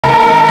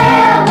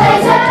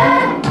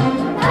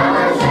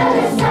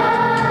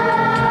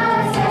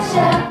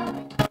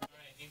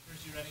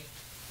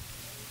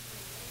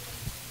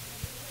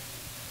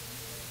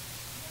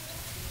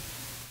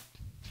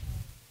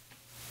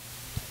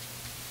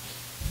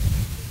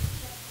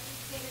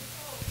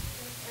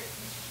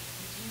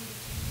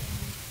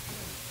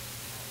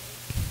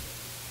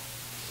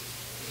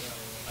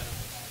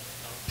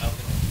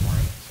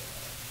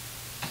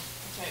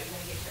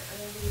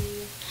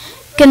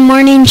Good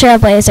morning,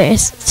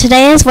 Trailblazers.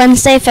 Today is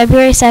Wednesday,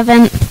 February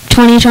 7th,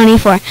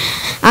 2024.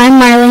 I'm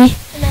Marley,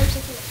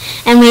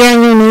 and we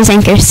are your news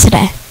anchors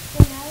today.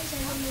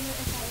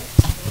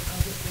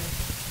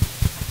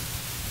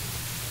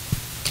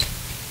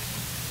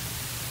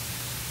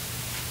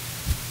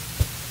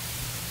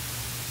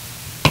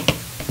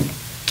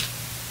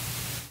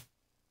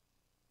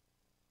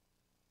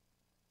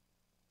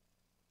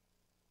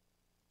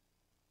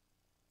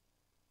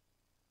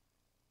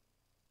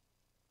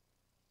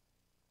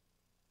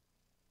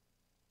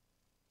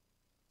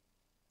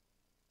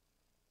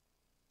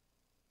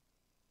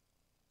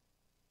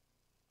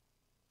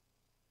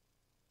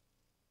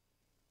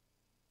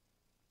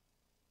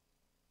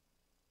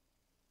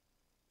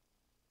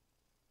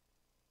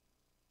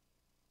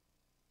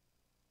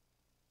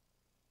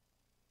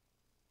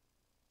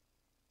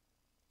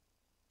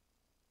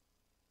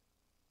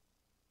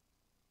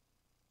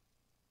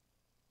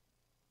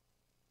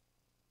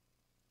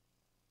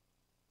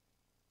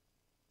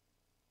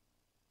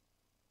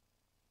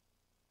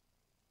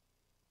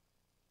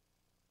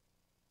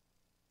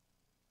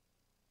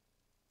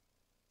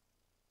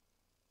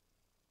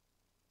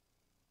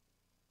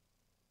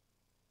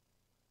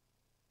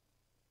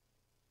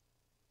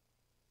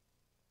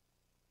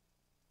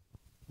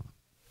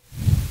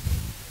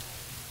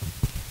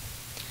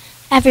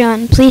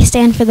 Everyone, please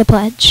stand for the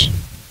pledge.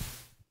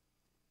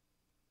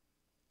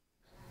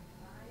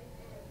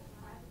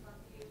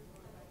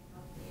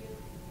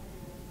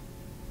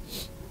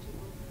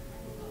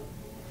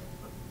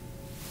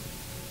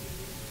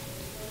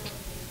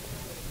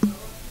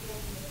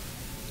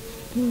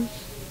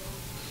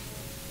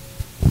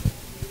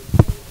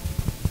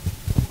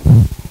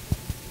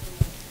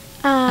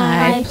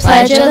 I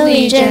pledge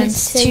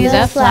allegiance to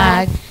the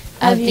flag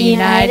of the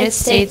United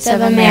States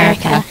of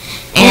America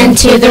and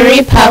to the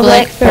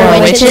republic for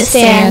which it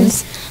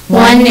stands,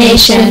 one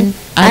nation,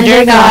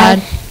 under God,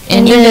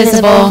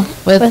 indivisible,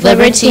 with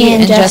liberty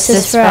and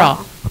justice for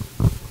all.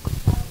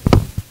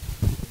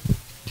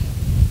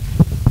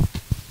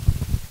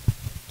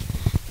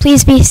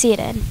 Please be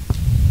seated.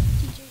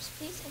 Teachers,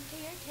 please enter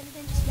your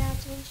attendance now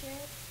to ensure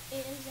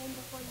it is in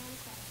before 9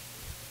 o'clock.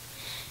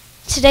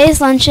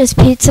 Today's lunch is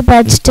pizza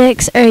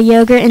breadsticks or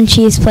yogurt and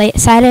cheese plate.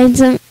 Side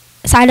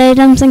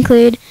items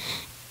include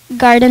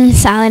garden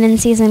salad and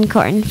seasoned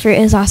corn. Fruit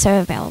is also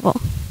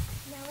available.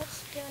 Now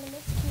let's go to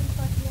Miss Keene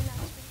for the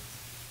announcements.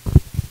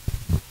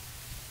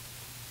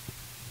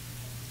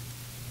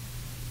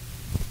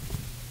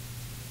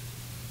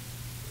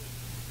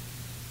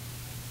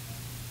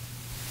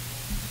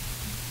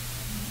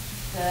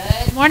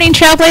 Good morning,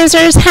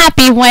 Trailblazers.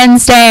 Happy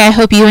Wednesday. I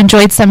hope you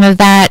enjoyed some of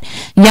that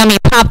yummy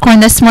popcorn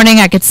this morning.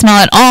 I could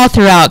smell it all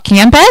throughout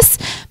campus.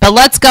 But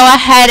let's go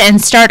ahead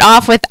and start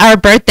off with our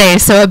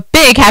birthdays. So a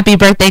big happy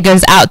birthday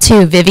goes out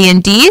to Vivian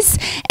Dees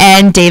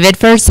and David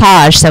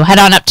Versage. So head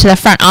on up to the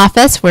front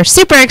office. We're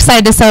super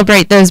excited to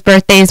celebrate those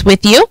birthdays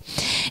with you.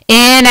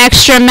 In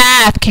extra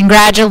math,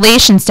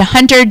 congratulations to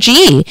Hunter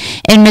G.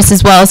 in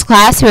Mrs. Wells'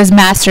 class, who has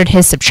mastered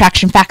his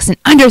subtraction facts in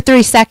under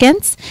 3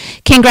 seconds.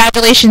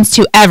 Congratulations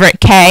to Everett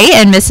K.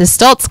 in Mrs.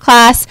 Stoltz's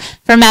class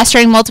for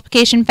mastering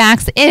multiplication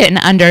facts in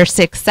under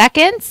 6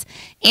 seconds.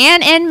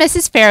 And in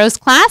Mrs. Farrow's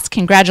class,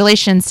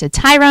 congratulations to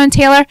Tyrone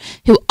Taylor,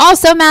 who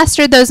also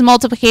mastered those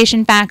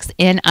multiplication facts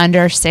in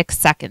under 6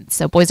 seconds.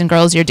 So boys and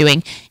girls, you're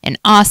doing an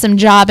awesome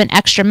job in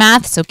extra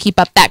math, so keep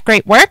up that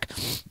great work.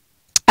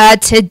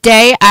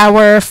 Today,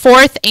 our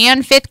 4th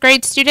and 5th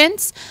grade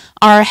students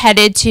are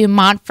headed to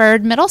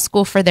Montford Middle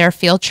School for their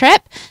field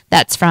trip.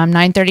 That's from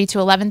 9:30 to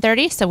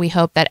 11:30, so we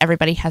hope that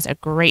everybody has a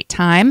great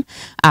time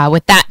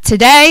with that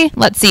today.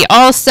 Let's see,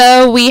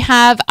 also we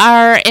have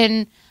our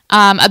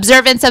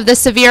observance of the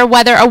Severe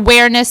Weather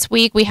Awareness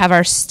Week. We have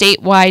our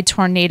statewide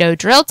tornado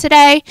drill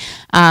today,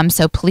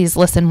 so please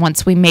listen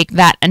once we make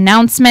that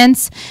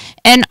announcement.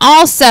 And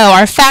also,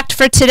 our fact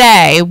for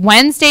today,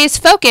 Wednesday's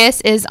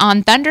focus is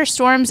on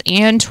thunderstorms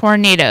and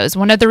tornadoes.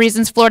 One of the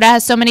reasons Florida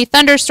has so many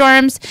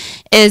thunderstorms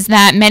is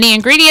that many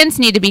ingredients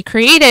need to be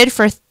created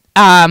for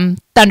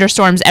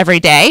thunderstorms every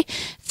day.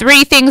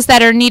 3 things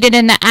that are needed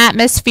in the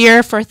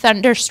atmosphere for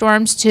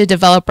thunderstorms to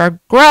develop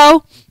or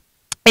grow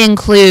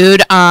include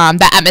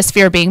the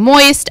atmosphere being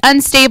moist,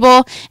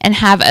 unstable, and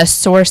have a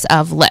source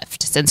of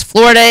lift. Since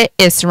Florida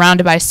is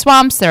surrounded by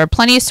swamps, there are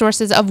plenty of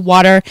sources of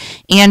water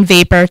and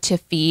vapor to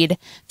feed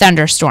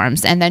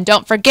thunderstorms. And then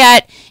don't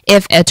forget,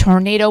 if a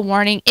tornado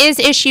warning is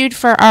issued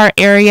for our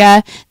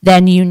area,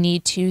 then you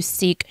need to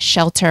seek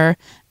shelter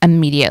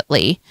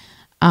immediately.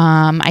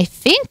 I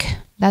think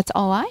that's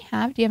all I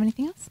have. Do you have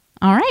anything else?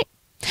 All right.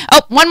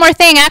 Oh, one more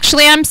thing.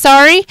 Actually, I'm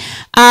sorry.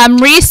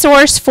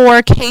 Resource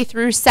for K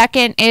through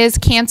 2nd is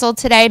canceled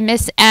today.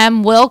 Miss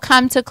M will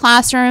come to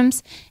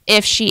classrooms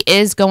if she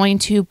is going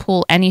to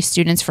pull any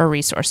students for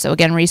resource. So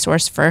again,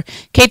 resource for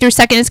K through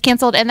 2nd is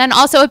canceled. And then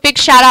also a big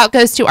shout out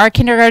goes to our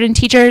kindergarten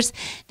teachers.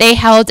 They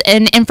held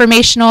an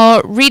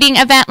informational reading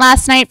event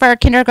last night for our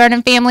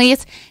kindergarten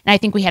families. And I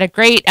think we had a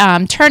great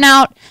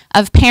turnout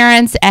of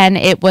parents, and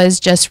it was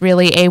just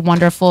really a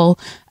wonderful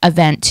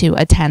event to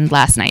attend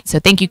last night. So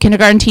thank you,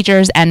 kindergarten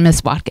teachers and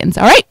Miss Watkins.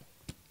 All right.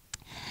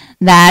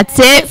 That's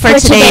it for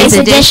today's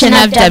edition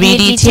of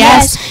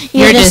WDTS.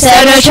 Your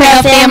DeSoto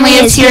Trail family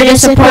is here to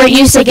support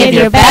you, so give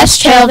your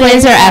best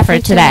trailblazer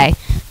effort today.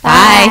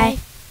 Bye.